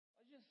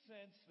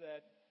sense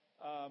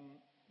that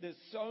there's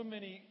so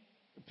many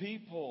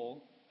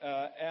people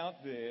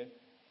out there,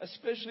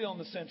 especially on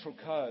the Central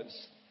Coast,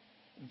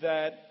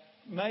 that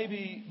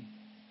maybe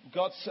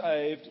got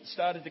saved,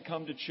 started to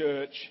come to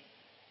church,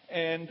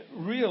 and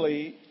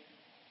really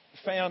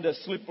found a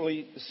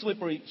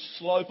slippery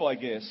slope, I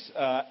guess,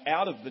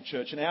 out of the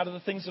church and out of the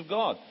things of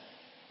God.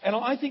 And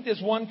I think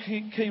there's one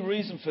key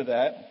reason for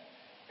that,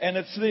 and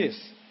it's this: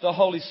 the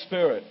Holy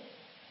Spirit.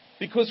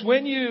 Because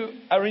when you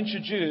are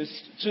introduced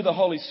to the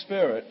Holy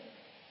Spirit,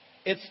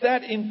 it's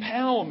that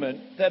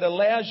empowerment that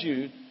allows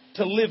you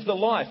to live the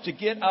life, to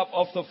get up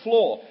off the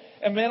floor.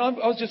 And man, I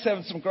was just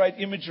having some great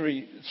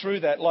imagery through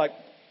that. Like,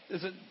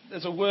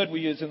 there's a word we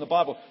use in the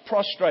Bible,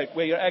 prostrate,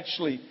 where you're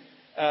actually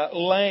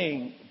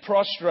laying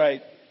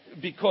prostrate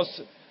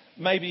because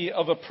maybe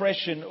of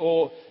oppression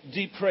or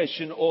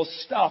depression or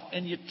stuff,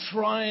 and you're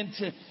trying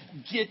to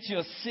get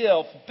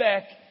yourself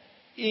back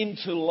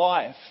into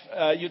life.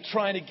 You're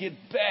trying to get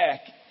back.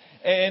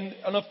 And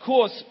of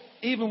course,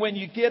 even when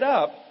you get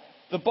up,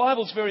 the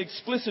Bible's very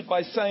explicit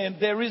by saying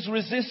there is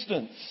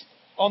resistance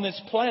on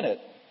this planet,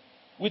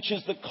 which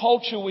is the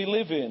culture we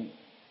live in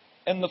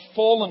and the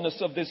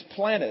fallenness of this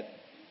planet.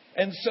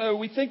 And so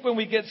we think when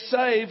we get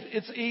saved,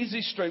 it's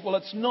easy street. Well,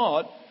 it's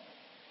not,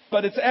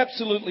 but it's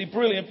absolutely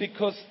brilliant,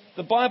 because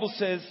the Bible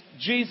says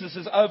Jesus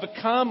has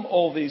overcome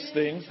all these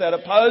things that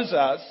oppose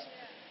us.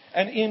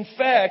 And in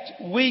fact,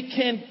 we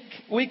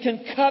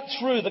can cut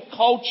through the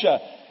culture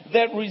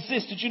that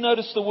resists. Did you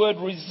notice the word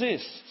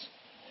resist?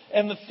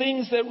 And the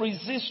things that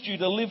resist you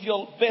to live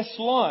your best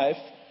life,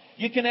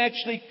 you can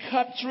actually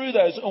cut through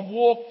those and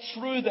walk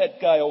through that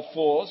gale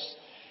force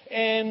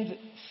and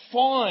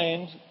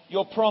find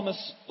your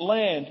promised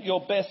land,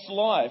 your best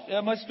life.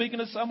 Am I speaking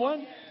to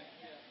someone?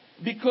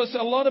 Because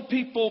a lot of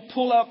people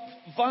pull up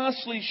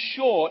vastly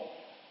short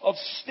of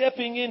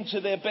stepping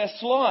into their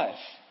best life,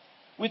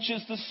 which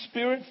is the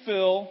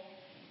Spirit-filled,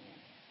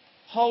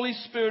 Holy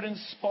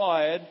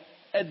Spirit-inspired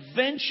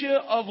adventure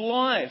of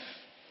life.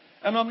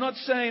 And I'm not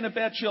saying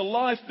about your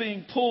life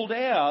being pulled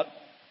out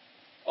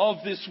of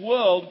this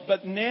world,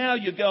 but now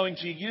you're going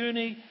to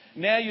uni,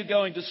 now you're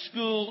going to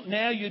school,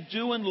 now you're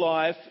doing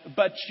life,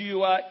 but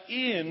you are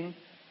in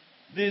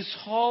this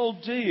whole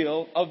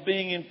deal of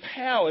being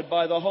empowered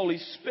by the Holy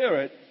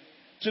Spirit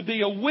to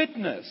be a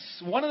witness.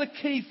 One of the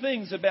key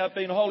things about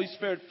being Holy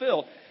Spirit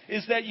filled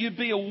is that you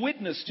be a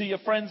witness to your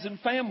friends and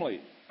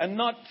family and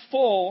not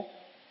fall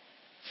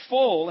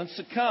and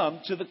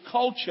succumb to the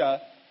culture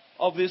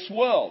of this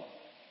world.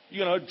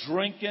 You know,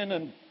 drinking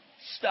and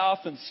stuff.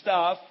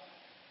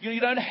 You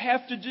don't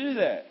have to do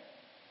that.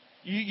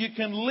 You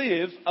can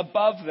live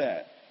above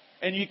that,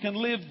 and you can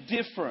live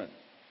different.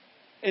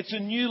 It's a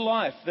new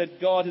life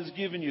that God has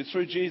given you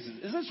through Jesus.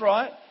 Is this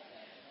right?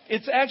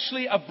 It's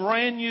actually a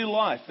brand new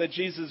life that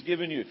Jesus has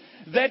given you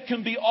that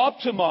can be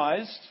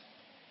optimized.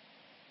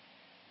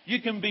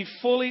 You can be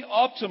fully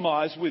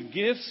optimized with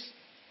gifts,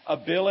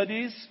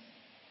 abilities,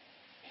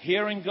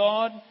 hearing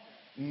God,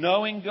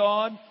 knowing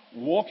God,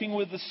 walking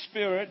with the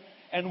Spirit,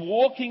 and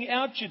walking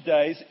out your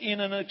days in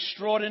an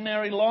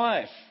extraordinary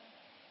life.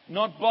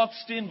 Not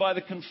boxed in by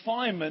the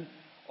confinement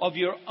of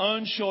your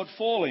own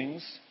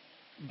shortfallings,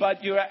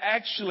 but you're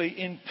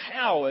actually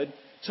empowered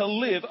to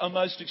live a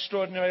most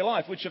extraordinary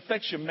life, which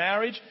affects your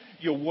marriage,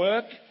 your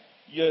work,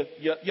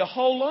 your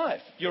whole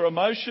life, your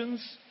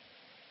emotions.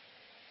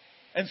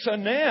 And so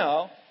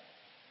now,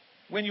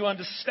 when you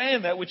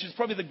understand that, which is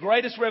probably the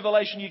greatest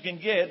revelation you can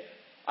get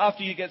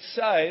after you get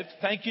saved,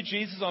 thank you,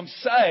 Jesus, I'm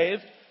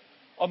saved.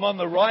 I'm on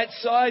the right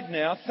side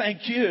now,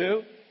 thank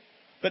you.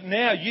 But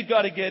now you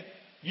got to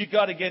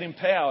get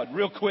empowered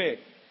real quick.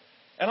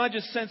 And I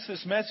just sense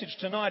this message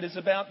tonight is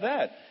about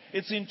that.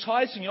 It's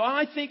enticing you.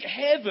 I think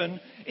heaven,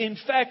 in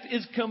fact,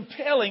 is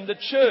compelling the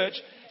church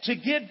to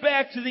get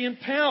back to the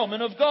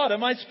empowerment of God.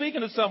 Am I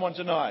speaking to someone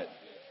tonight?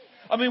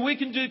 I mean, we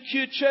can do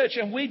cute church,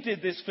 and we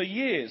did this for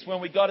years when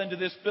we got into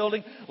this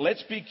building.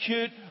 Let's be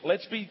cute.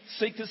 Let's be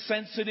seeker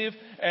sensitive.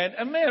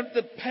 And man,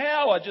 the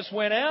power just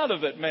went out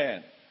of it,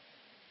 man.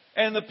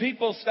 And the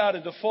people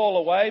started to fall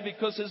away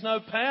because there's no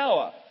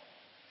power.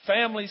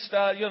 Families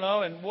start,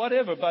 and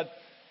whatever. But,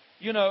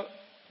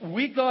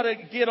 we got to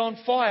get on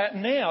fire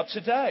now,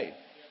 today.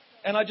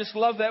 And I just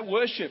love that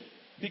worship,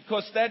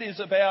 because that is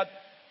about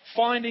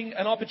finding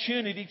an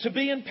opportunity to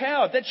be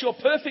empowered. That's your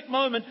perfect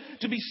moment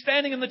to be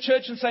standing in the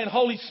church and saying,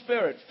 Holy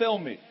Spirit, fill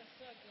me.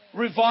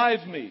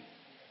 Revive me.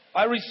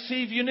 I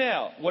receive you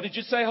now. What did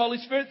you say, Holy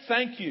Spirit?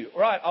 Thank you.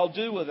 Right, I'll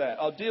deal with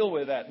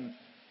that. And,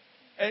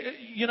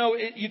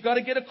 you've got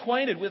to get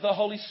acquainted with the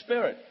Holy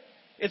Spirit.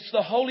 It's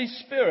the Holy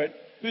Spirit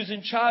who's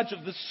in charge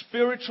of the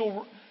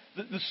spiritual,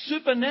 the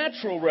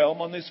supernatural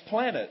realm on this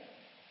planet.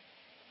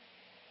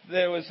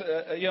 There was,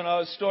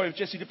 a story of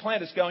Jesse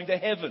Duplantis going to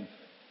heaven.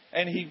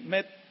 And he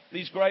met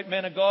these great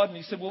men of God, and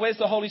he said, well, where's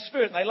the Holy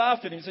Spirit? And they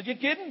laughed at him. He said, you're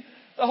kidding?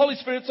 The Holy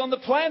Spirit's on the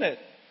planet.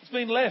 It's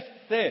been left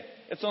there.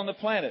 It's on the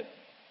planet.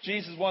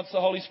 Jesus wants the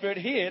Holy Spirit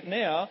here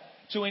now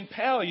to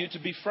empower you, to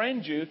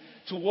befriend you,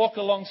 to walk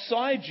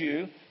alongside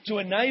you, to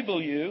enable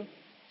you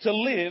to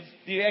live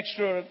the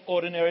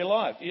extraordinary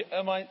life.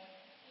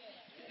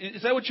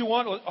 Is that what you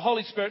want? Or,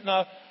 Holy Spirit,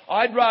 no.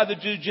 I'd rather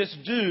do just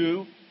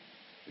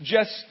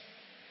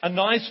a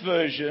nice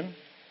version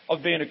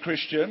of being a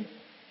Christian.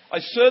 I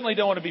certainly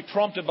don't want to be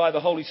prompted by the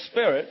Holy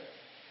Spirit.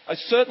 I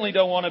certainly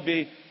don't want to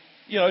be,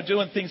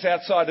 doing things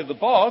outside of the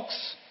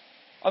box.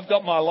 I've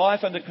got my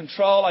life under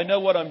control. I know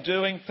what I'm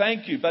doing.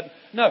 Thank you. But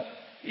no,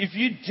 if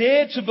you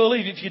dare to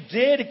believe, if you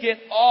dare to get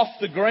off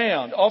the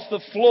ground, off the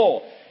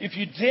floor, if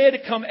you dare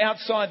to come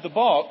outside the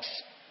box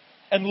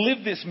and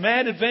live this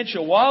mad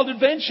adventure, wild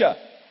adventure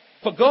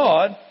for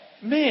God,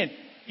 man,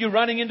 you're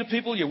running into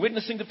people, you're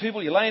witnessing to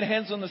people, you're laying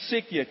hands on the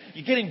sick, you're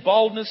getting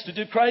boldness to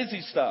do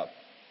crazy stuff.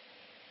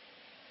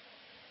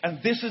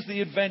 And this is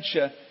the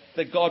adventure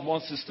that God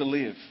wants us to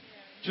live.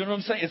 Do you know what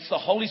I'm saying? It's the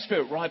Holy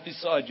Spirit right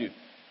beside you,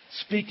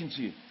 speaking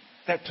to you.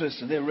 That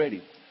person, they're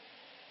ready.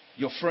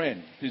 Your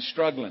friend who's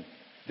struggling,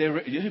 they're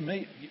ready. You,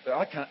 me,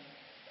 I can't.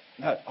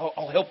 No,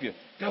 I'll help you.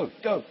 Go,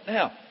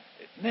 now,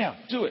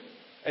 do it.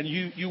 And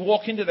you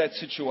walk into that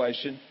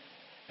situation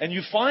and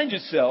you find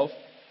yourself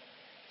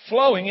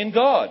flowing in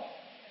God.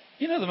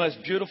 You know, the most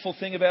beautiful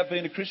thing about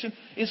being a Christian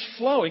is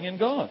flowing in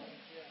God.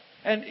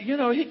 And,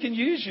 He can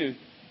use you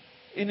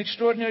in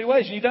extraordinary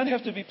ways. You don't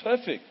have to be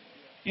perfect.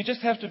 You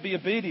just have to be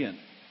obedient.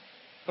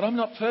 But I'm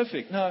not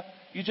perfect. No,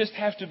 you just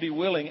have to be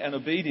willing and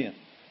obedient.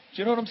 Do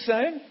you know what I'm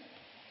saying?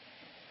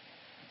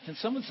 Can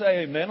someone say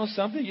amen or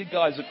something? You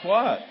guys are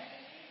quiet.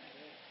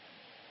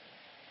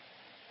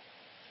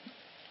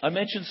 I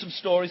mentioned some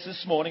stories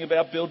this morning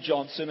about Bill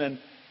Johnson and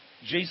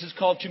Jesus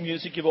Culture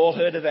Music. You've all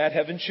heard of that,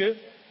 haven't you?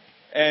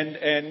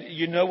 And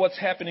you know what's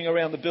happening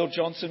around the Bill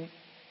Johnson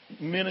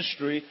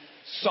ministry,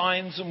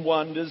 signs and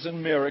wonders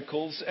and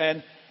miracles.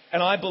 And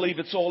I believe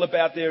it's all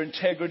about their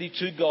integrity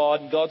to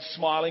God, and God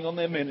smiling on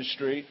their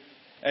ministry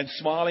and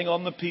smiling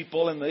on the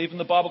people. And even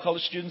the Bible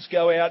college students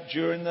go out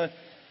during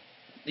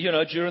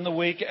the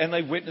week and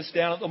they witness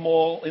down at the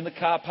mall, in the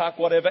car park,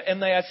 whatever,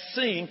 and they are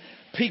seeing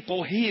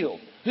people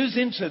healed. Who's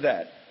into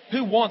that?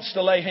 Who wants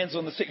to lay hands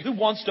on the sick? Who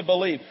wants to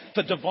believe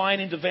for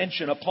divine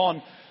intervention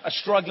upon a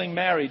struggling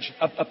marriage,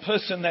 a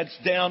person that's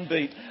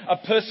downbeat, a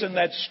person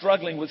that's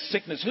struggling with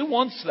sickness? Who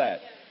wants that?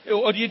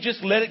 Or do you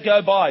just let it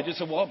go by? Just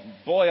say, well,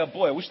 boy, oh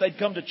boy, I wish they'd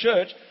come to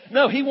church.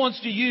 No, He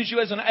wants to use you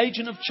as an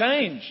agent of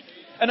change.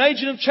 An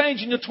agent of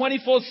change in your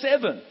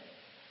 24/7.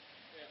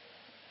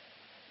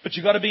 But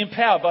you've got to be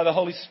empowered by the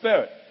Holy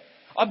Spirit.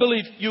 I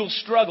believe you'll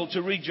struggle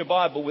to read your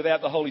Bible without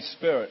the Holy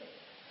Spirit.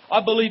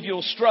 I believe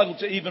you'll struggle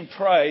to even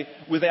pray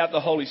without the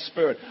Holy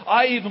Spirit.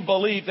 I even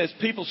believe there's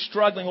people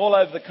struggling all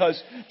over the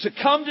coast to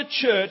come to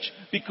church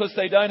because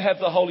they don't have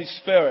the Holy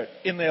Spirit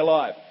in their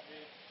life.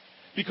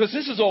 Because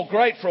this is all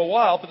great for a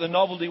while, but the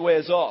novelty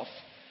wears off.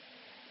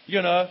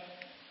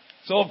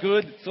 It's all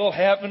good, it's all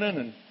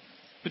happening.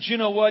 But you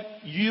know what?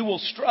 You will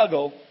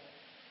struggle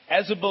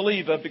as a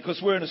believer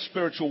because we're in a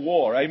spiritual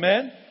war.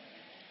 Amen?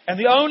 And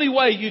the only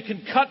way you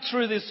can cut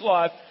through this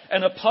life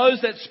and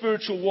oppose that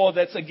spiritual war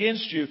that's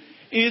against you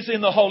is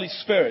in the Holy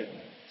Spirit.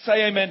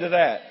 Say amen to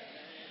that.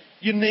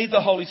 You need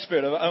the Holy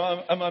Spirit.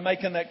 Am I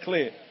making that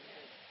clear?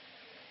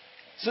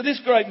 So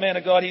this great man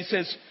of God, he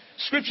says,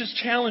 Scriptures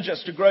challenge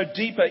us to grow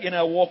deeper in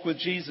our walk with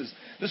Jesus.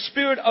 The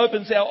Spirit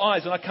opens our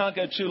eyes, and I can't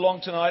go too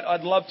long tonight.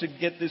 I'd love to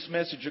get this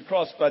message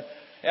across, but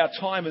our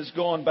time is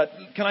gone. But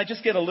can I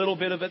just get a little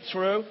bit of it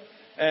through?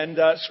 And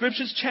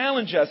Scriptures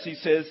challenge us, he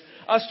says,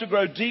 us to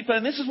grow deeper.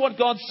 And this is what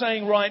God's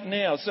saying right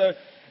now. So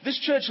this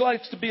church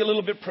likes to be a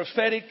little bit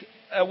prophetic.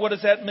 What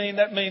does that mean?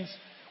 That means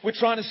we're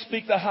trying to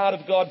speak the heart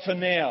of God for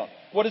now.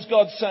 What is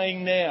God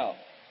saying now?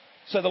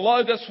 So the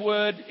Logos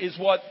word is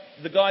what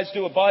the guys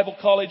do at Bible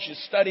college,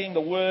 is studying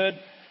the word.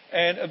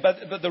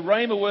 But the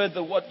Rhema word,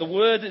 what the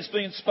word is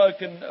being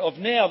spoken of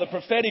now, the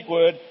prophetic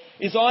word,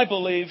 is, I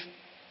believe,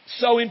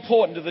 so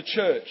important to the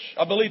church.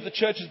 I believe the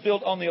church is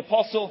built on the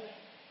apostle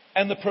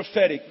and the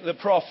prophetic, the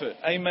prophet.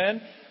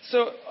 Amen?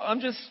 So I'm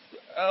just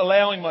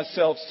allowing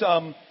myself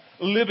some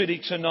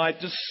liberty tonight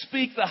to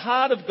speak the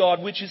heart of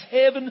God, which is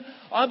heaven,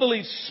 I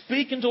believe,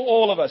 speaking to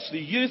all of us, the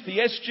youth, the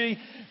SG,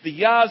 the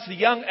YAs, the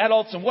young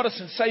adults. And what a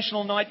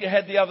sensational night you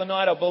had the other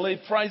night, I believe.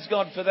 Praise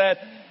God for that.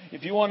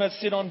 If you want to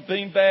sit on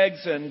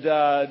beanbags and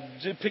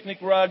do picnic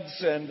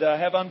rugs and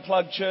have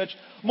unplugged church,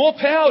 more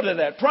power to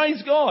that.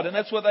 Praise God. And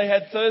that's what they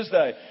had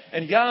Thursday.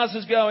 And YAs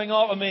is going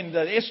off.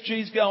 The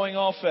SG's going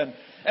off.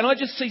 And I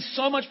just see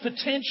so much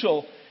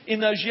potential in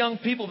those young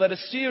people that are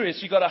serious.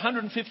 You've got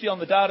 150 on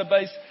the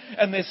database,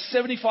 and there's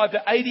 75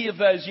 to 80 of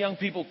those young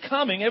people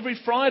coming every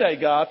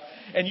Friday, Garth,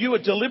 and you are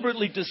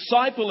deliberately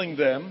discipling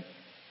them,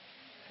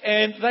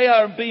 and they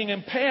are being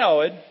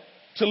empowered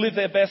to live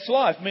their best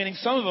life, meaning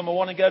some of them are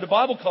wanting to go to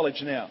Bible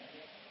college now.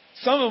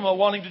 Some of them are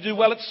wanting to do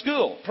well at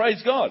school.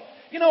 Praise God.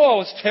 I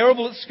was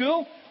terrible at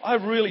school. I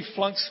really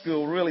flunked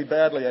school really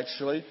badly,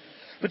 actually.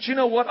 But you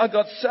know what? I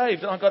got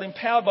saved and I got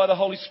empowered by the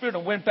Holy Spirit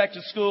and went back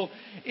to school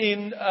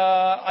in,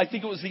 I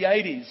think it was the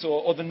 80s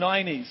or the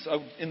 90s,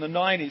 in the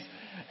 90s.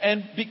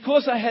 And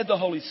because I had the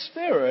Holy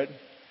Spirit,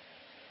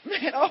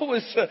 man, I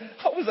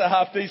was a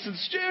half-decent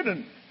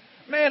student.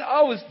 Man,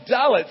 I was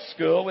dull at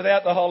school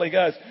without the Holy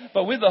Ghost.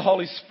 But with the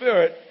Holy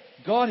Spirit,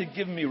 God had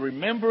given me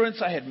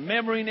remembrance. I had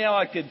memory now.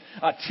 I could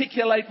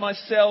articulate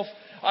myself.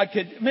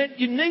 Man,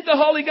 you need the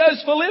Holy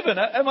Ghost for living.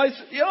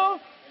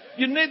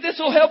 This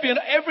will help you in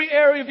every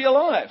area of your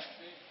life.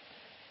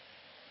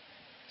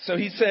 So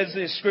he says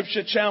this,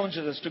 Scripture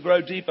challenges us to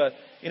grow deeper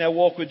in our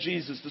walk with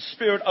Jesus. The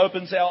Spirit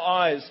opens our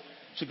eyes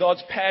to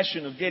God's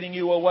passion of getting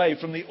you away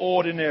from the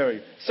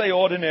ordinary. Say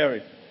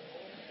ordinary.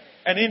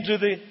 And into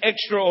the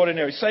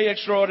extraordinary. Say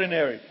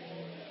extraordinary.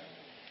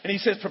 And he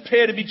says,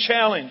 prepare to be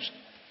challenged.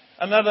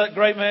 Another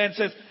great man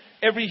says,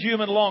 every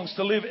human longs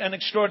to live an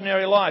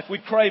extraordinary life. We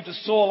crave to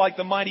soar like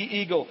the mighty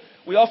eagle.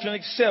 We often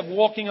accept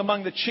walking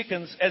among the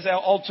chickens as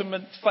our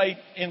ultimate fate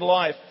in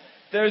life.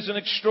 There is an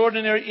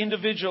extraordinary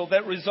individual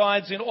that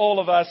resides in all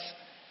of us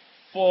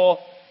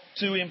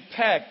to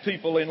impact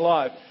people in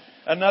life.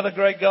 Another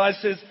great guy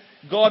says,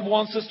 God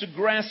wants us to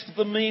grasp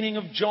the meaning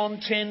of John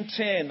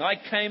 10:10. I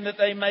came that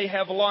they may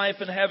have life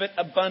and have it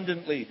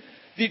abundantly.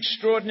 The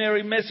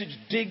extraordinary message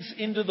digs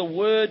into the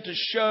Word to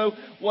show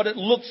what it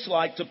looks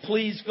like to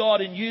please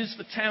God and use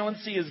the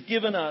talents He has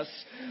given us.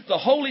 The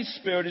Holy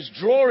Spirit is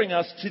drawing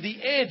us to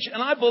the edge.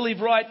 And I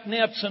believe right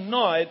now,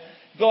 tonight,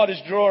 God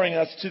is drawing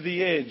us to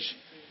the edge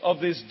of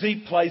this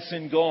deep place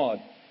in God.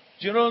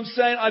 Do you know what I'm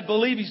saying? I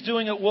believe He's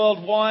doing it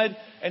worldwide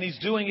and He's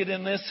doing it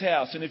in this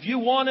house. And if you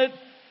want it,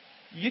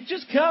 you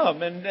just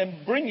come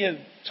and bring your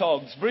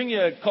togs, bring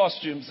your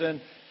costumes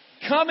and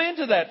come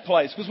into that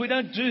place, because we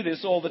don't do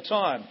this all the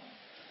time.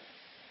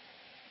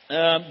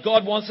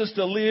 God wants us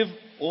to live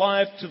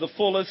life to the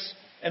fullest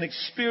and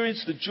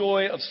experience the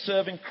joy of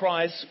serving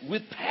Christ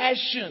with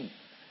passion.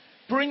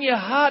 Bring your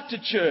heart to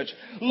church.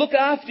 Look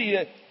after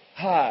your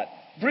heart.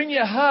 Bring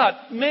your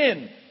heart.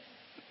 Men,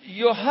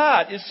 your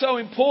heart is so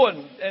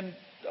important. And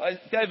I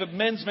gave a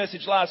men's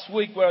message last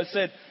week where I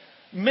said,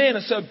 men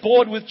are so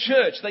bored with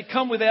church. They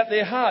come without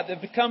their heart.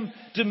 They've become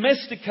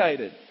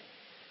domesticated.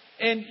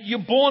 And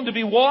you're born to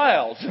be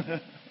wild.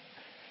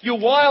 You're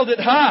wild at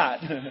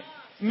heart.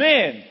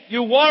 Men,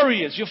 you're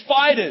warriors, you're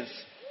fighters.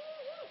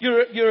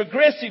 You're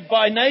aggressive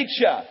by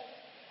nature.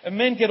 And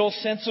men get all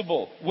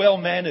sensible,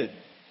 well-mannered.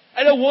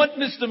 I don't want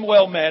Mr.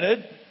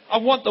 Well-mannered. I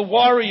want the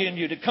warrior in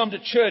you to come to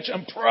church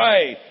and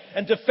pray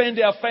and defend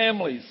our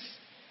families.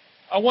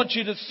 I want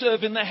you to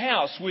serve in the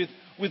house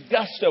with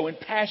gusto and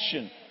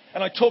passion.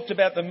 And I talked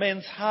about the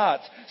men's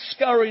hearts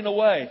scurrying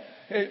away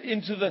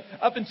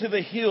up into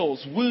the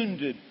hills,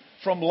 wounded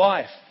from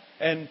life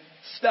and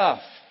stuff.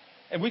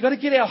 And we've got to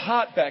get our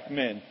heart back,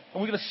 men.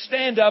 And we've got to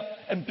stand up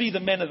and be the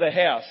men of the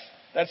house.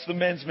 That's the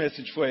men's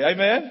message for you.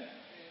 Amen?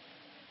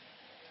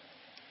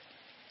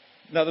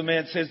 Another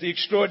man says, the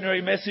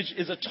extraordinary message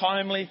is a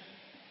timely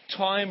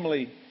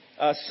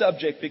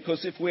subject,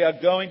 because if we are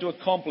going to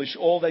accomplish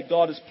all that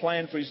God has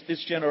planned for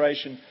this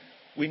generation,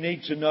 we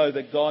need to know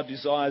that God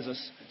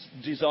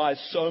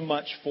desires so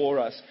much for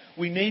us.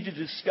 We need to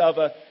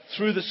discover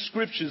through the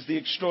Scriptures the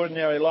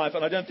extraordinary life.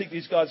 And I don't think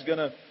these guys are going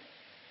to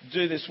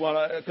do this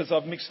one, because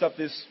I've mixed up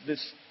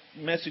this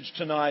message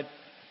tonight.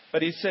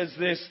 But he says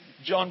this,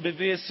 John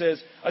Bevere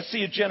says, I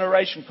see a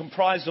generation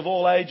comprised of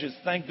all ages,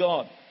 thank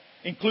God,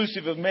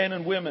 inclusive of men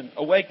and women,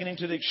 awakening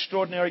to the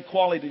extraordinary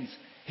qualities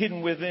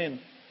hidden within.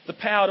 The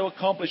power to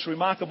accomplish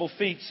remarkable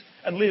feats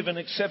and live an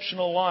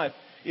exceptional life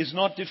is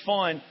not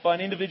defined by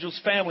an individual's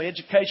family,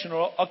 education,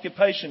 or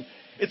occupation.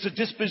 It's a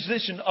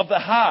disposition of the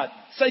heart.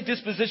 Say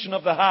disposition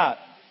of the heart.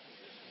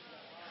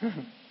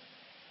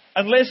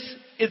 Unless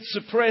it's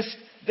suppressed,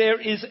 there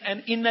is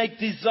an innate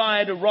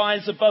desire to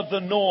rise above the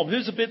norm.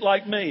 Who's a bit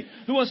like me?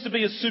 Who wants to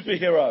be a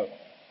superhero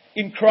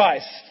in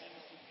Christ?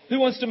 Who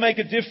wants to make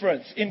a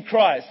difference in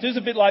Christ? Who's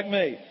a bit like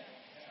me?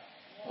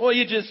 Or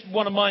you just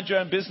want to mind your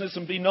own business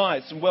and be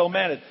nice and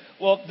well-mannered.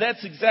 Well,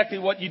 that's exactly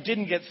what you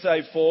didn't get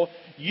saved for.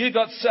 You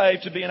got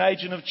saved to be an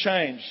agent of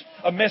change,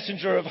 a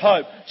messenger of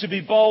hope, to be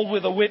bold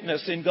with a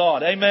witness in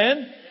God.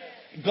 Amen?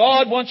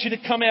 God wants you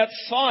to come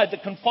outside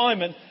the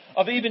confinement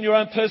of even your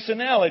own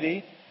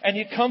personality and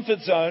your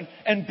comfort zone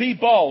and be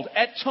bold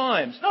at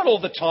times. Not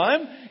all the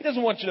time. He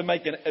doesn't want you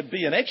to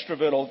be an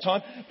extrovert all the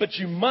time. But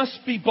you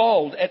must be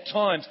bold at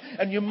times.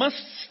 And you must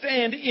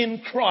stand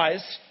in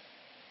Christ,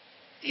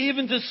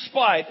 even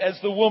despite, as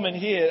the woman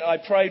here I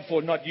prayed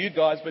for, not you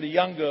guys, but a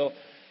young girl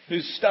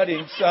who's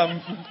studying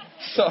some...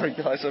 Sorry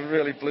guys, I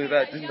really blew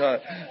that, didn't I?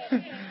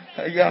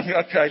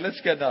 Okay,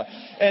 let's get now.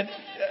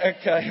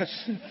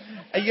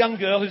 A young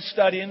girl who's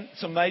studying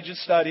some major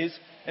studies,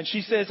 and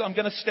she says, I'm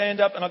going to stand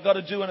up and I've got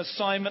to do an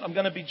assignment. I'm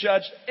going to be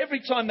judged. Every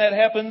time that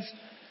happens,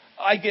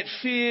 I get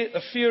fear,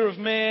 the fear of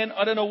man.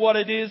 I don't know what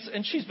it is.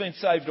 And she's been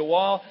saved a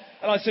while.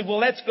 And I said,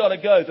 well, that's got to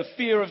go, the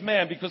fear of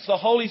man, because the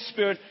Holy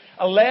Spirit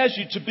allows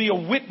you to be a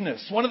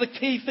witness. One of the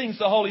key things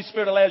the Holy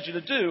Spirit allows you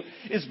to do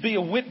is be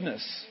a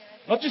witness.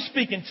 Not just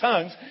speak in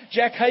tongues.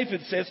 Jack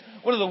Hayford says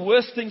one of the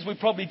worst things we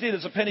probably did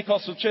as a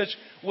Pentecostal church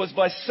was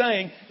by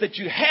saying that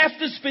you have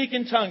to speak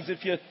in tongues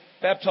if you're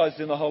baptized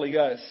in the Holy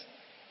Ghost.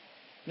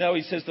 No,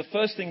 he says the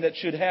first thing that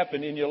should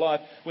happen in your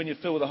life when you're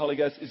filled with the Holy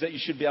Ghost is that you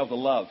should be able to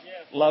love.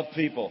 Love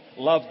people.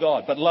 Love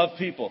God. But love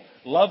people.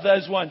 Love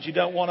those ones you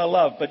don't want to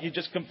love, but you're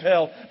just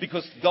compelled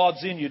because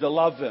God's in you to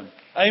love them.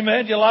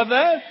 Amen? Do you love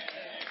that?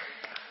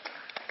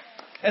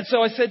 And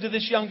so I said to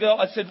this young girl,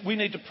 I said, we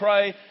need to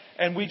pray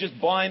and we just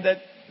bind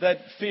that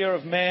fear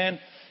of man.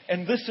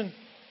 And listen,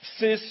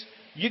 sis,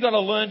 you've got to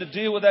learn to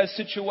deal with those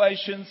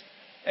situations.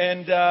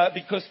 And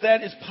because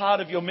that is part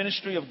of your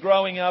ministry of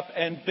growing up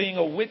and being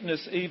a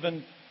witness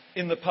even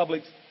in the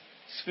public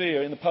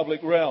sphere, in the public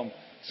realm.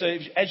 So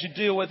as you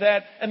deal with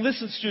that, and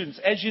listen students,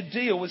 as you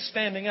deal with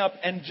standing up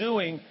and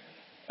doing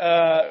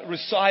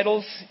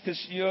recitals,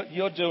 because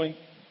you're doing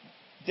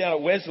down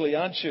at Wesley,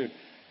 aren't you?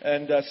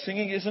 And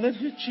singing, isn't it?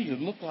 Gee, you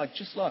look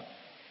just like...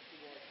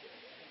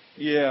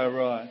 Yeah,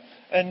 right.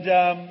 And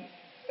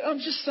I'm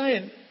just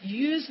saying,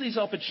 use these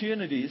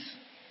opportunities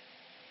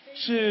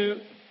to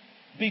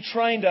be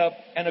trained up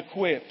and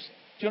equipped.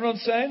 Do you know what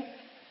I'm saying?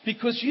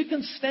 Because you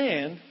can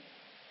stand,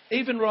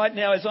 even right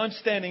now as I'm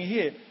standing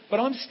here, but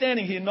I'm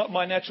standing here not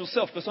my natural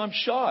self because I'm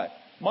shy.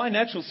 My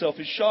natural self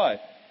is shy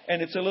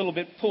and it's a little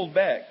bit pulled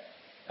back.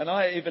 And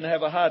I even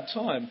have a hard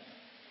time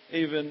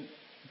even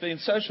being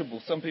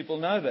sociable. Some people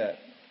know that.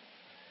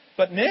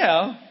 But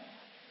now,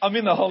 I'm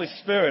in the Holy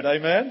Spirit,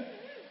 amen?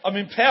 I'm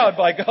empowered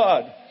by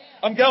God.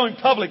 I'm going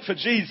public for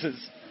Jesus.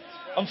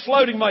 I'm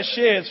floating my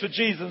shares for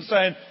Jesus and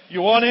saying,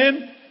 you want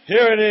in?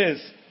 Here it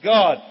is.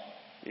 God.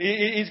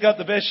 He's got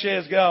the best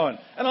shares going.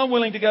 And I'm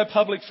willing to go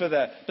public for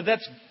that. But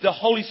that's the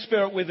Holy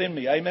Spirit within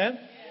me. Amen?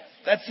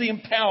 That's the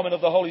empowerment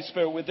of the Holy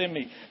Spirit within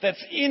me.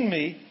 That's in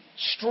me,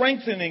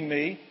 strengthening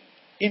me,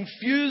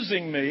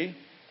 infusing me,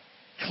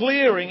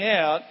 clearing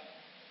out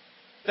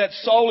that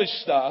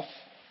soulish stuff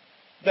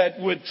that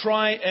would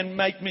try and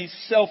make me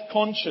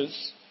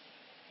self-conscious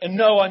and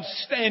know I'm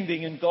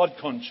standing in God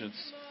conscience.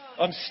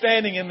 I'm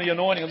standing in the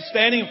anointing. I'm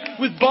standing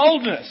with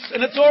boldness.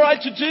 And it's all right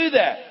to do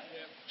that.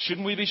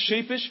 Shouldn't we be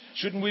sheepish?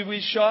 Shouldn't we be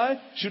shy?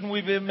 Shouldn't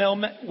we be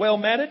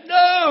well-mannered?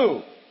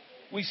 No!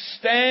 We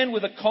stand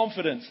with a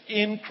confidence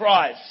in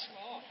Christ.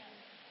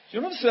 Do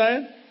you know what I'm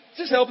saying? Is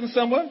this helping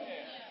someone?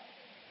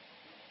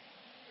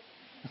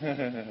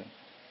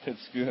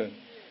 That's good.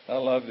 I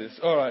love this.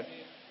 All right.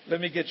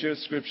 Let me get you a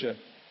scripture.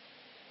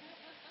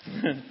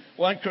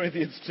 1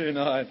 Corinthians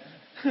 2:9.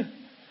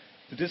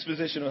 The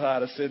disposition of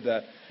heart, I said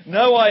that.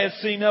 No eye has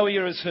seen, no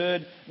ear has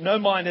heard, no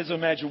mind has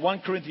imagined. 1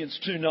 Corinthians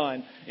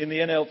 2:9 in the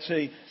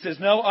NLT says,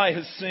 no eye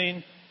has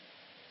seen,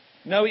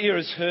 no ear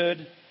has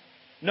heard,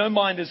 no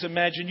mind has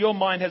imagined. Your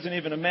mind hasn't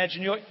even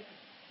imagined.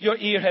 Your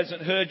ear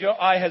hasn't heard. Your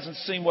eye hasn't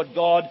seen what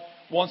God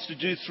wants to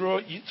do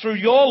through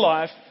your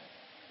life,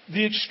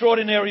 the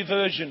extraordinary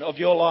version of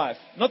your life.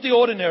 Not the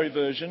ordinary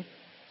version.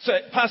 So,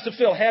 Pastor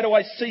Phil, how do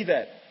I see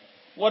that?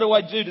 What do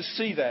I do to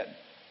see that?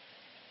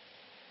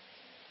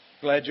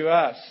 Glad you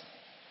asked.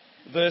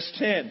 Verse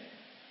 10.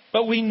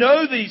 But we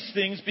know these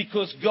things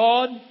because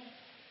God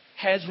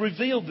has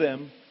revealed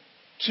them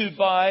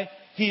by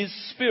His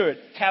Spirit,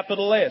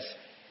 capital S,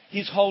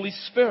 His Holy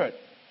Spirit.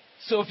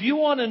 So if you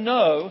want to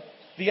know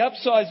the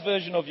upsized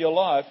version of your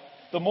life,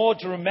 the more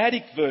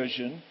dramatic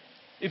version,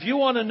 if you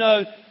want to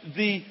know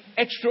the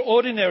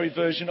extraordinary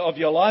version of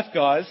your life,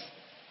 guys,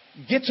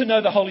 get to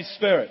know the Holy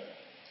Spirit.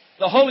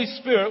 The Holy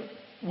Spirit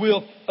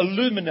will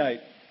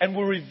illuminate and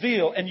will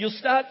reveal, and you'll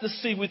start to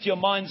see with your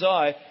mind's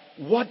eye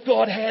what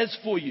God has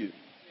for you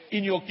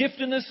in your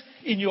giftedness,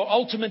 in your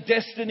ultimate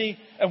destiny,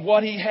 and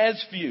what He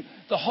has for you.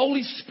 The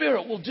Holy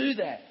Spirit will do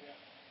that.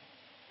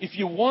 If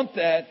you want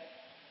that,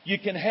 you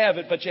can have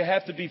it, but you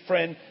have to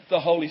befriend the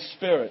Holy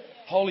Spirit.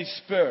 Holy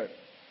Spirit,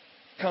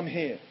 come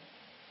here.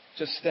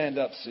 Just stand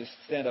up, sis.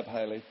 Stand up,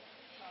 Haley.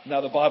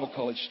 Another Bible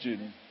college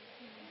student.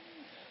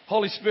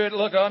 Holy Spirit,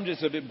 look, I'm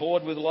just a bit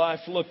bored with life.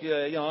 Look,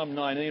 I'm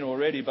 19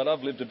 already, but I've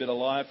lived a bit of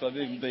life. I've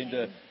even been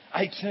to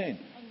 18.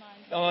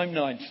 I'm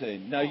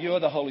 19. No, you're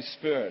the Holy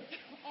Spirit.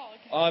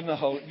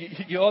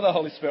 You're the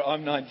Holy Spirit.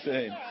 I'm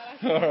 19.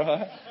 All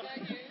right?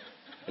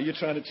 Are you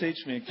trying to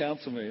teach me and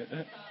counsel me?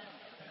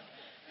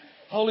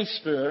 Holy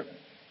Spirit.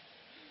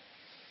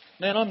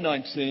 Man, I'm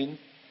 19.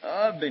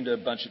 I've been to a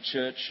bunch of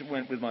church,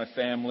 went with my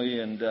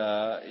family, and,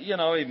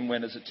 even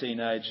went as a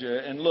teenager.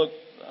 And look,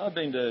 I've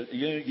been to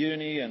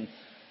uni and...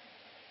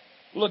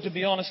 Look, to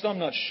be honest, I'm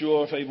not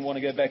sure if I even want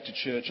to go back to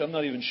church. I'm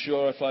not even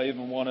sure if I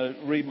even want to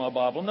read my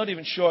Bible. I'm not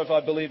even sure if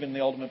I believe in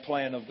the ultimate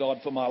plan of God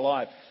for my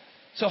life.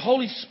 So,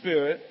 Holy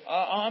Spirit,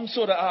 I'm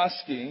sort of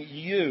asking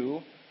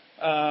you,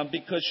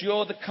 because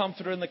you're the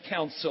comforter and the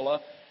counselor,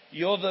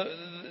 you're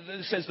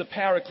it says the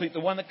paraclete, the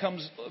one that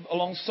comes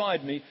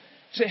alongside me,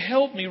 to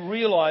help me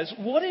realize,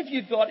 what have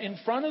you got in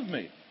front of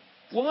me?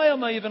 Why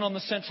am I even on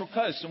the Central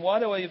Coast? And why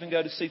do I even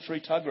go to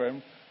C3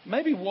 Tuggerah?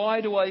 Maybe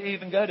why do I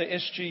even go to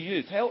SG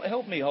Youth?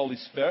 Help me, Holy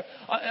Spirit.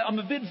 I'm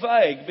a bit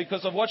vague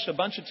because I've watched a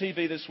bunch of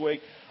TV this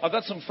week. I've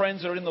got some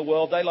friends that are in the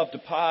world. They love to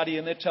party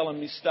and they're telling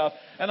me stuff.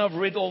 And I've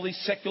read all these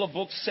secular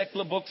books.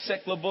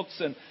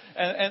 And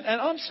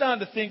I'm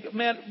starting to think,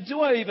 man, do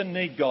I even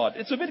need God?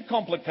 It's a bit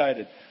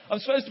complicated. I'm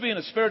supposed to be in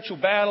a spiritual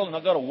battle and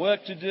I've got a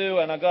work to do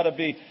and I've got to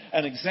be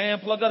an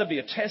example. I've got to be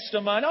a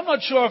testimony. I'm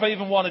not sure if I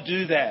even want to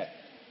do that.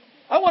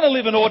 I want to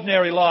live an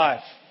ordinary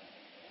life.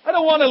 I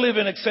don't want to live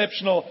an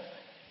exceptional,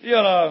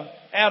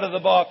 out of the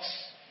box,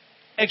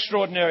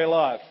 extraordinary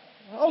life.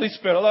 Holy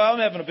Spirit, I'm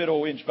having a bit of a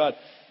whinge, but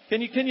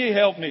can you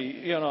help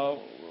me?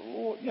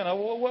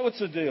 What's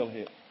the deal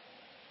here?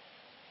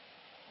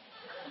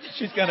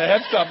 She's going to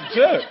have something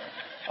too.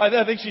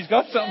 I think she's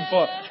got something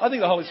for. I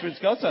think the Holy Spirit's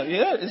got something.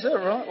 Yeah, is that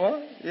right?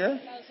 What? Yeah.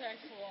 That was very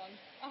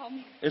full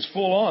on. It's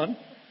full on.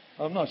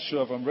 I'm not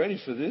sure if I'm ready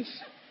for this.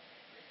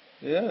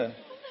 Yeah.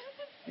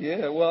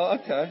 Yeah. Well,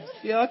 okay.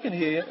 Yeah, I can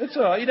hear you. It's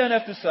all right. You don't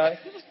have to say.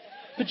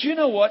 But you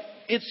know what?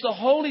 It's the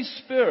Holy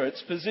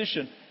Spirit's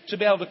position to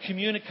be able to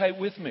communicate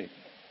with me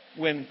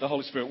when the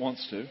Holy Spirit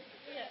wants to. Yeah.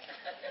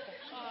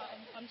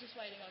 I'm just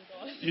waiting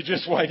on God. You're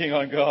just waiting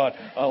on God.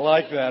 I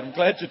like that. I'm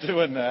glad you're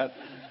doing that.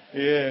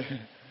 Yeah.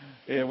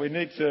 Yeah, we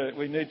need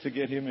to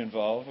get Him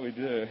involved. We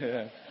do.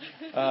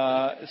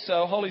 Yeah.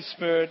 So, Holy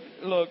Spirit,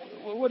 look,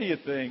 what do you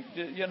think?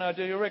 Do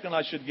you reckon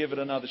I should give it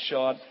another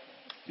shot?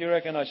 Do you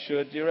reckon I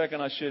should? Do you reckon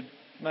I should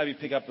maybe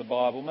pick up the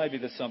Bible? Maybe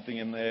there's something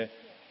in there.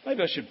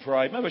 Maybe I should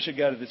pray. Maybe I should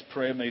go to this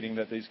prayer meeting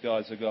that these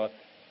guys have got.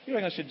 You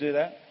reckon I should do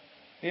that?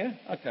 Yeah?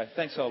 Okay.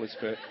 Thanks, Holy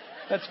Spirit.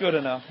 That's good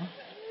enough.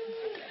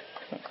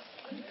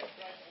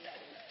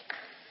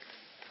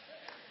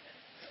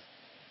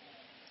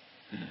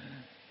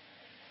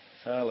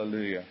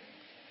 Hallelujah.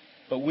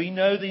 But we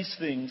know these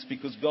things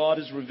because God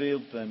has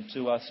revealed them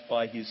to us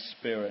by His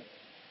Spirit.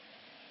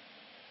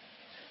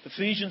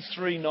 Ephesians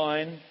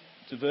 3:9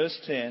 to verse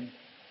 10.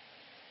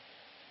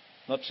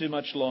 Not too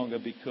much longer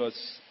because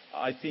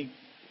I think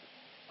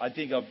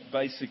I've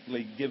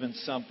basically given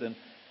something.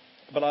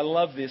 But I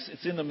love this.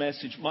 It's in the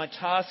message. My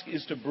task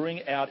is to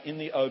bring out in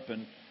the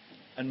open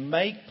and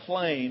make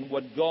plain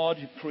what God,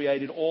 who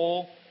created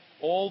all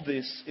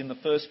this in the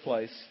first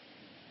place,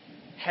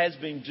 has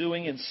been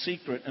doing in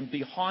secret and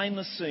behind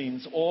the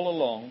scenes all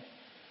along.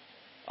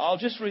 I'll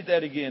just read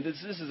that again.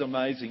 This is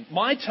amazing.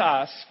 My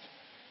task,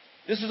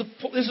 this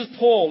is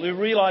Paul who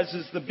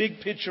realizes the big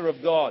picture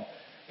of God.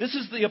 This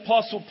is the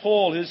Apostle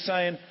Paul who's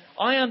saying,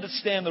 I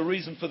understand the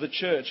reason for the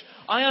church.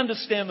 I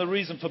understand the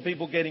reason for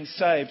people getting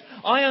saved.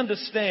 I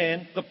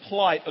understand the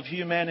plight of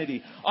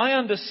humanity. I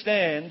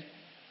understand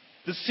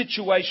the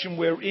situation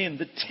we're in,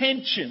 the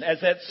tension,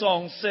 as that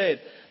song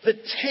said, the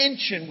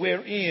tension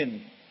we're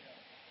in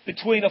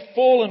between a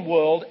fallen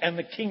world and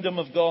the kingdom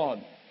of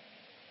God.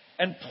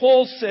 And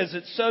Paul says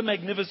it so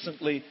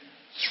magnificently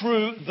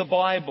through the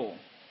Bible.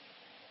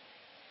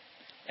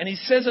 And he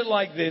says it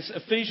like this,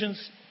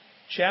 Ephesians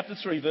chapter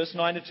 3, verse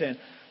 9 to 10.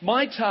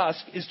 My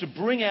task is to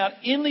bring out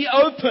in the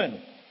open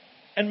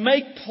and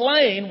make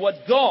plain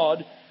what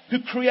God,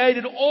 who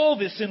created all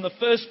this in the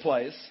first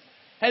place,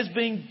 has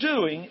been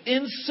doing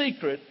in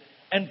secret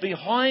and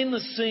behind the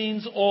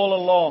scenes all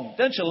along.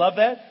 Don't you love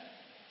that?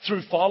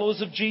 Through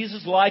followers of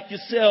Jesus like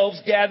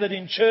yourselves gathered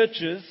in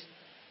churches,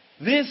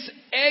 this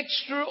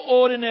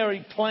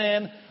extraordinary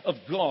plan of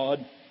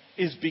God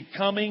is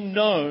becoming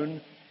known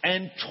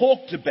and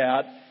talked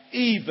about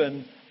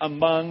even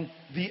among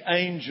the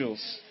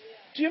angels.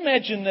 Do you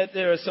imagine that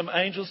there are some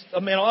angels?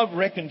 I mean, I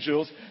reckon,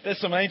 Jules, there's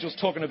some angels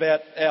talking about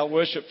our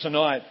worship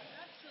tonight.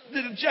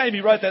 Absolutely. Jamie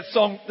wrote that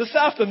song this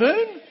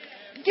afternoon.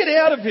 Get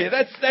out of here.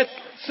 That's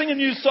sing a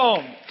new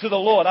song to the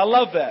Lord. I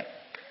love that.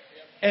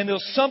 And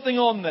there's something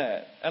on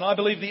that. And I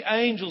believe the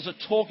angels are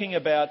talking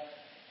about,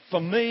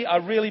 for me, I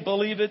really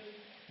believe it,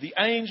 the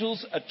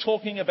angels are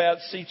talking about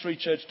C3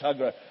 Church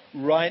Tuggerah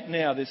right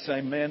now. They're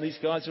saying, man, these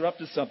guys are up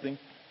to something.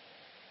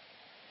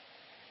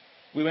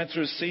 We went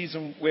through a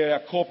season where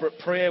our corporate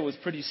prayer was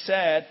pretty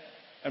sad.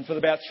 And for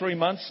about 3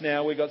 months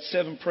now, we've got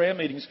 7 prayer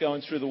meetings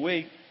going through the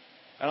week.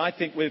 And I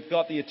think we've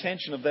got the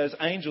attention of those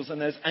angels. And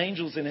those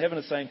angels in heaven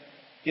are saying,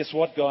 guess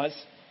what, guys?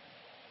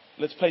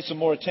 Let's pay some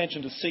more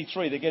attention to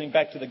C3. They're getting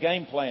back to the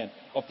game plan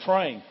of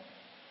praying,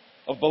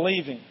 of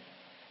believing.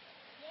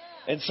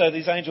 Yeah. And so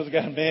these angels are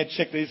going, man,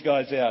 check these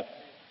guys out.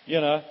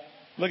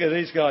 Look at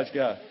these guys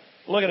go.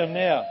 Look at them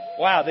now.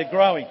 Wow, they're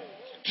growing.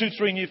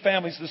 2-3 new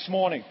families this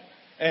morning.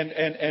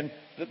 And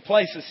the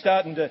place is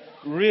starting to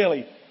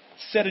really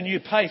set a new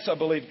pace, I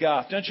believe,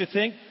 Garth. Don't you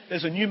think?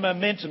 There's a new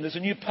momentum. There's a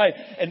new pace.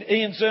 And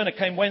Ian Zerner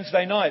came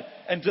Wednesday night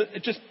and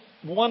it just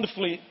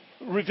wonderfully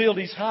revealed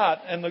his heart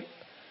and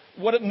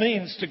what it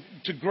means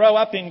to grow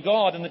up in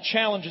God and the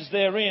challenges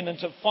therein, and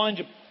to find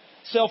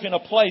yourself in a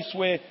place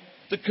where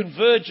the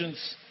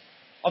convergence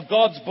of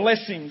God's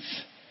blessings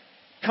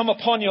come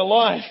upon your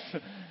life.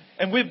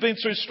 And we've been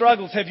through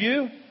struggles. Have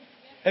you?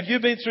 Have you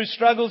been through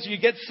struggles? You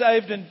get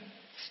saved and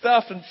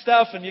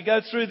stuff, and you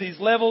go through these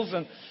levels,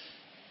 and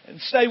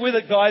stay with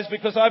it, guys,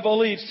 because I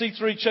believe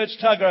C3 Church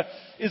Tuggerah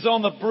is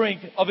on the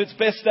brink of its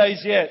best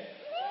days yet.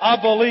 I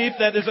believe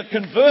that there's a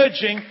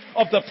converging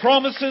of the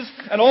promises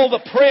and all the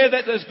prayer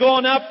that has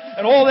gone up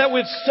and all that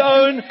we've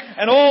sown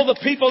and all the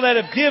people that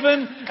have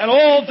given and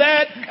all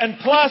that and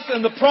plus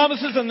and the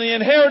promises and the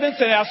inheritance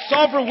and our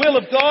sovereign will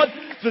of God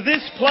for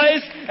this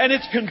place, and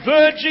it's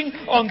converging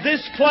on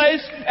this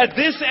place at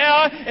this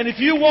hour. And if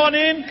you want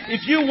in,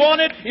 if you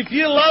want it, if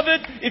you love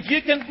it, if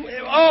you can,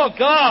 oh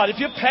God, if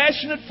you're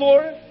passionate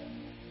for it,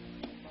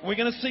 we're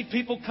going to see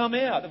people come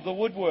out of the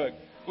woodwork.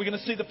 We're going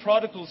to see the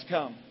prodigals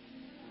come.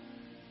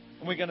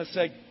 And we're going to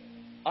say,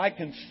 I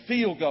can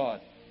feel God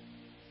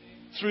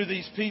through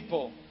these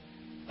people.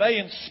 They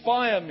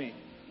inspire me.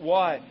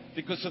 Why?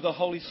 Because of the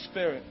Holy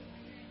Spirit.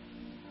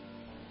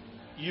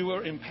 You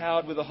are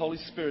empowered with the Holy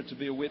Spirit to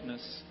be a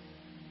witness.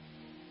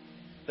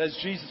 Those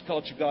Jesus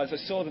Culture guys, I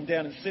saw them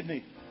down in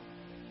Sydney.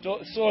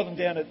 Saw them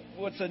down at,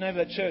 what's the name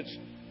of that church?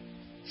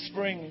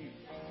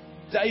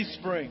 Day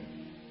Spring.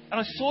 And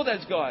I saw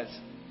those guys.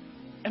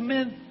 And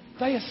man,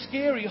 they are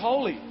scary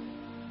holy.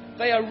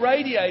 They are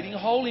radiating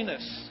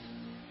holiness.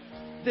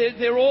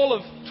 They're all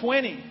of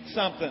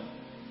 20-something.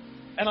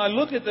 And I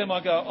look at them,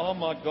 I go, oh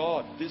my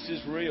God, this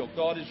is real.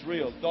 God is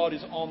real. God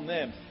is on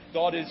them.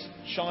 God is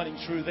shining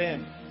through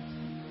them.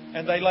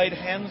 And they laid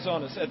hands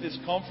on us at this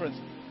conference.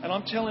 And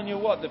I'm telling you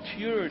what, the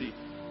purity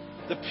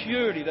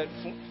that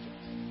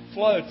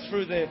flowed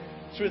through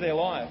their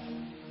life,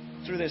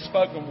 through their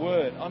spoken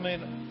word. I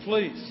mean,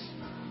 please,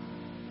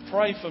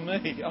 pray for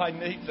me. I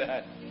need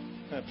that.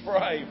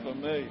 Pray for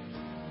me.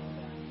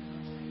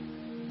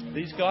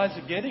 These guys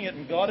are getting it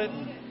and got it.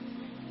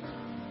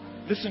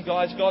 And listen,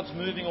 guys, God's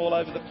moving all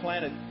over the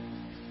planet.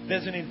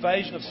 There's an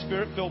invasion of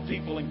Spirit-filled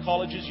people in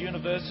colleges,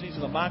 universities,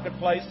 in the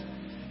marketplace.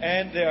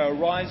 And they are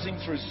arising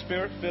through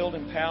Spirit-filled,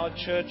 empowered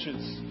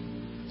churches.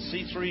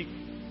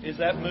 C3 is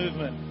that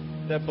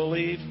movement that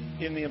believe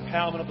in the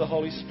empowerment of the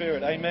Holy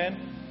Spirit.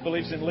 Amen?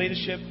 Believes in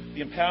leadership,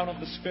 the empowerment of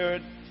the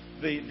Spirit,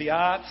 the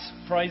arts.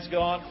 Praise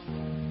God.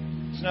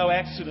 It's no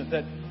accident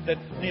that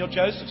Neil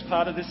Joseph's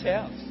part of this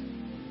house.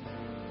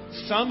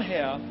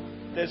 Somehow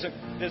there's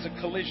a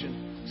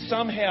collision.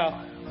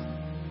 Somehow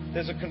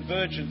there's a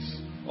convergence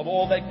of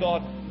all that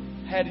God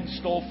had in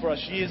store for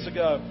us years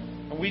ago.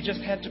 And we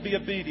just had to be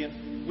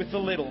obedient with the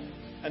little.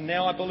 And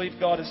now I believe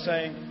God is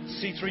saying,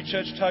 C3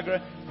 Church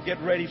Tuggerah,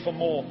 get ready for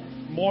more.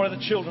 More of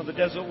the children of the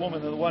desert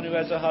woman than the one who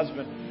has a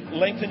husband.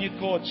 Lengthen your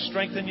cords,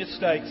 strengthen your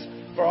stakes,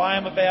 for I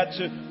am about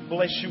to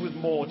bless you with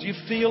more. Do you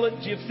feel it?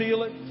 Do you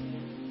feel it?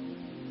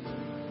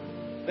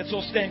 Let's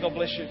all stand. God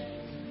bless you.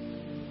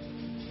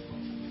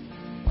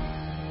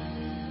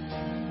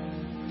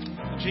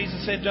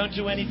 Jesus said, don't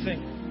do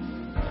anything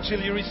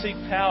until you receive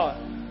power.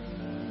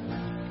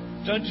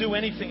 Don't do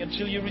anything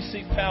until you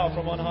receive power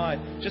from on high.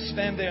 Just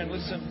stand there and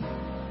listen.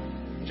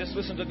 Just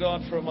listen to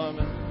God for a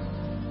moment.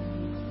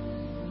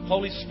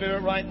 Holy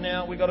Spirit, right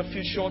now, we've got a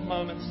few short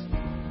moments.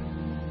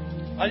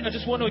 I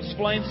just want to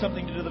explain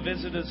something to the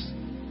visitors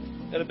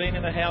that have been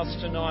in the house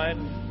tonight.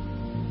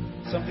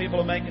 Some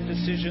people are making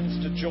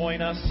decisions to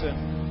join us,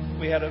 and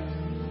we had a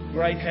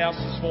great house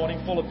this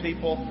morning full of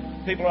people.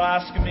 People are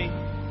asking me,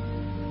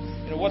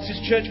 what's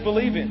this church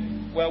believe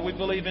in? Well, we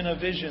believe in a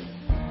vision.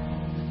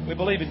 We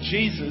believe in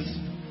Jesus,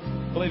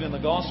 believe in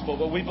the gospel,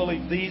 but we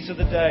believe these are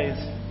the days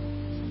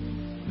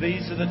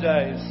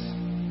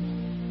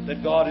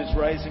that God is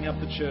raising up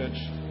the church,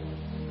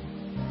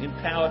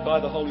 empowered by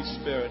the Holy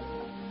Spirit.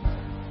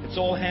 It's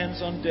all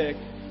hands on deck.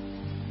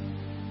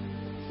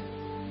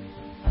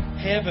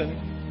 Heaven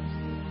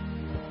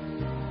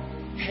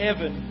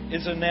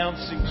is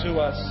announcing to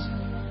us,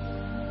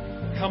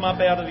 come up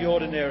out of the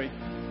ordinary.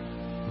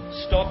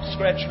 Stop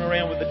scratching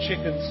around with the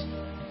chickens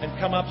and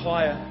come up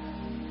higher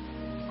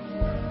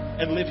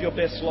and live your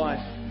best life.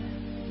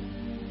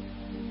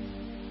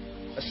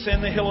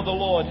 Ascend the hill of the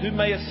Lord. Who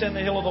may ascend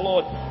the hill of the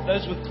Lord?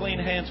 Those with clean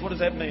hands. What does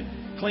that mean?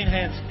 Clean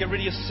hands. Get rid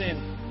of your sin.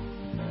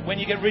 When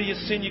you get rid of your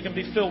sin, you can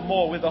be filled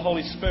more with the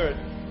Holy Spirit.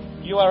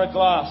 You are a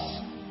glass.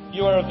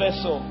 You are a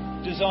vessel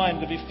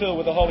designed to be filled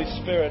with the Holy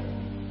Spirit.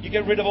 You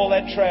get rid of all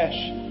that trash.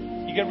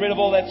 You get rid of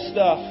all that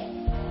stuff.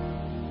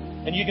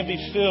 And you can be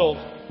filled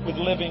with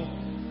living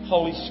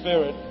Holy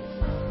Spirit.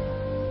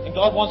 And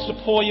God wants to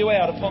pour you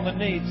out upon the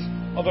needs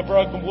of a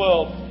broken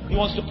world. He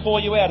wants to pour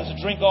you out as a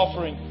drink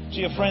offering to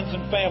your friends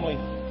and family.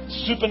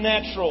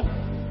 Supernatural.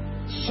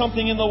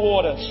 Something in the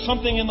water.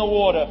 Something in the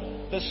water.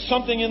 There's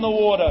something in the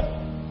water.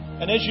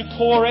 And as you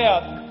pour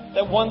out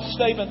that one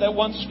statement, that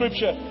one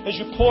scripture, as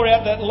you pour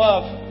out that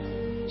love,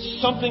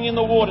 something in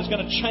the water is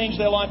going to change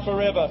their life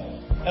forever.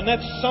 And that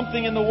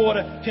something in the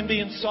water can be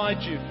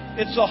inside you.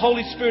 It's the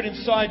Holy Spirit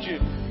inside you.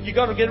 You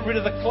got to get rid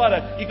of the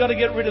clutter. You got to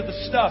get rid of the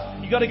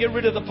stuff. You got to get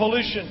rid of the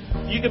pollution.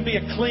 You can be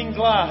a clean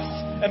glass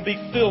and be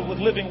filled with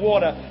living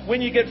water. When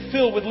you get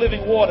filled with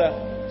living water,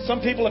 some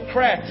people are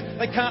cracked.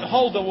 They can't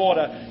hold the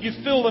water. You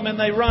fill them and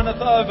they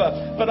runneth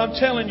over. But I'm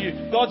telling you,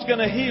 God's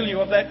going to heal you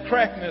of that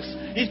crackness.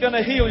 He's going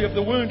to heal you of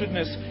the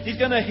woundedness. He's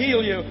going to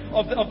heal you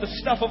of the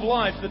stuff of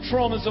life, the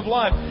traumas of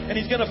life. And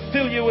He's going to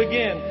fill you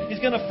again. He's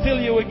going to fill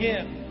you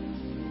again.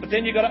 But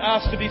then you've got to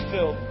ask to be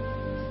filled.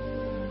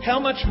 how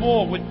much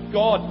more would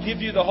God give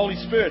you the Holy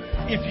Spirit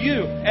if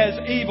you, as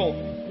evil,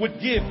 would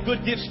give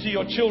good gifts to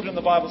your children,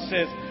 the Bible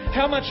says?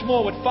 How much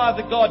more would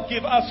Father God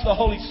give us the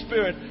Holy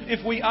Spirit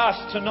if we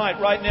asked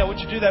tonight, right now? Would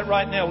you do that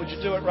right now? Would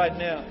you do it right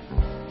now?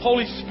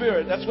 Holy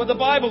Spirit, that's what the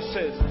Bible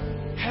says.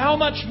 How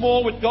much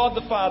more would God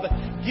the Father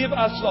give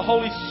us the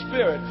Holy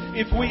Spirit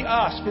if we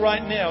ask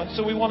right now? And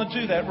so we want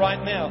to do that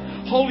right now.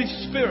 Holy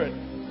Spirit,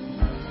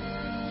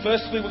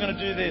 firstly, we're going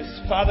to do this.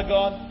 Father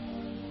God,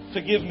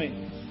 forgive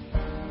me.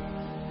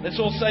 Let's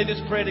all say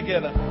this prayer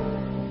together.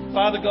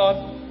 Father God,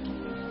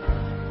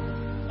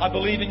 I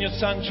believe in your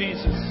Son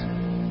Jesus.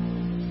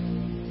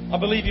 I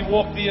believe you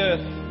walked the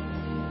earth,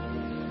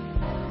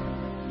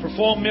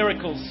 performed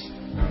miracles,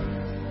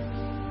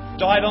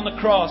 died on the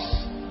cross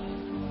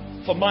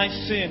for my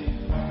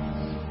sin.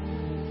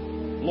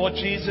 Lord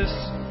Jesus,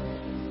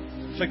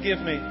 forgive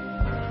me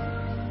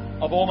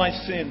of all my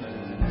sin.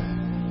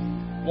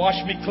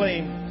 Wash me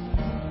clean.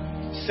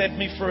 Set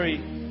me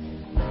free.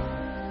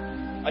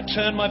 I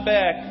turn my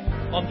back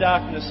on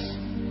darkness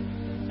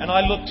and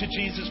I look to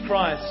Jesus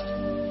Christ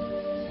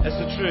as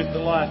the truth, the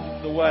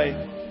life, the way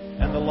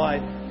and the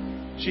light.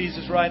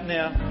 Jesus, right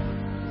now,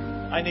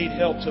 I need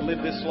help to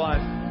live this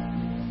life.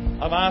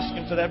 I'm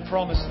asking for that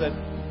promise that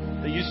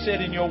you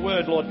said in your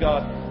word, Lord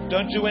God.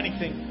 Don't do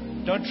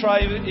anything. Don't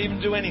try even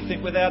do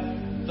anything without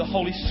the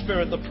Holy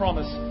Spirit, the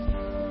promise.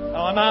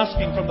 Now, I'm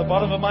asking from the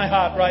bottom of my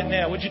heart right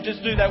now. Would you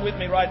just do that with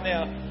me right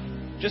now?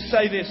 Just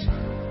say this.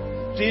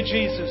 Dear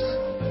Jesus,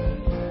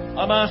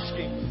 I'm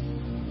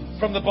asking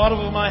from the bottom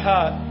of my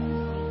heart,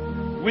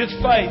 with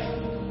faith,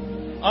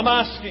 I'm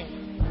asking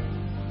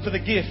for the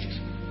gift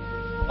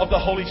of the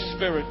Holy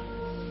Spirit.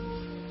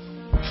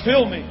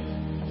 Fill me,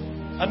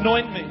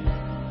 anoint me,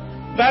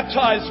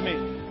 baptize me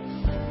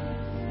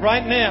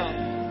right now.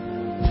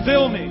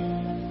 Fill me,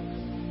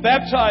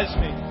 baptize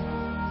me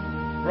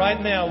right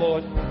now,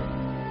 Lord.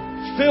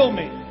 Fill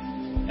me,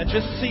 and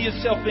just see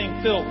yourself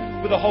being filled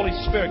with the Holy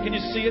Spirit. Can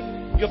you see it?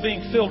 You're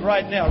being filled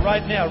right now,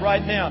 right now,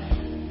 right now.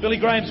 Billy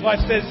Graham's wife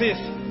says this,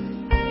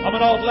 I'm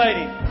an old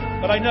lady,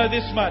 but I know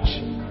this much.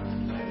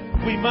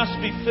 We must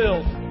be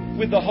filled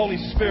with the Holy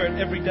Spirit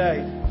every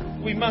day.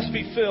 We must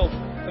be filled.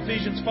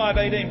 Ephesians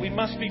 5:18, we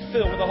must be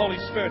filled with the Holy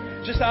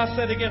Spirit. Just ask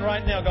that again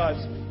right now, guys.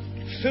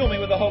 Fill me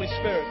with the Holy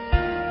Spirit.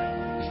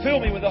 Fill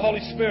me with the Holy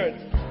Spirit.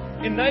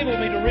 Enable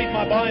me to read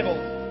my Bible.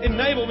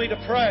 Enable me to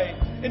pray.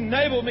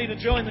 Enable me to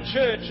join the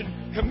church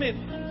and commit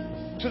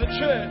to the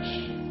church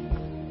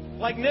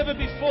like never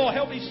before.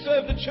 Help me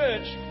serve the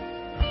church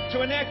to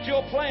enact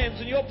your plans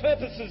and your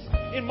purposes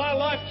in my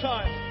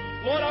lifetime.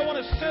 Lord, I want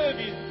to serve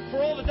you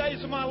for all the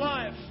days of my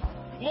life.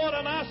 Lord,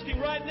 I'm asking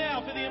right now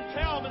for the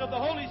empowerment of the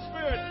Holy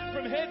Spirit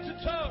from head to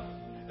toe,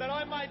 that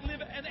I might live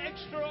an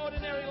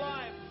extraordinary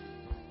life.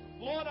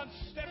 Lord, I'm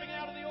stepping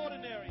out of the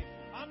ordinary.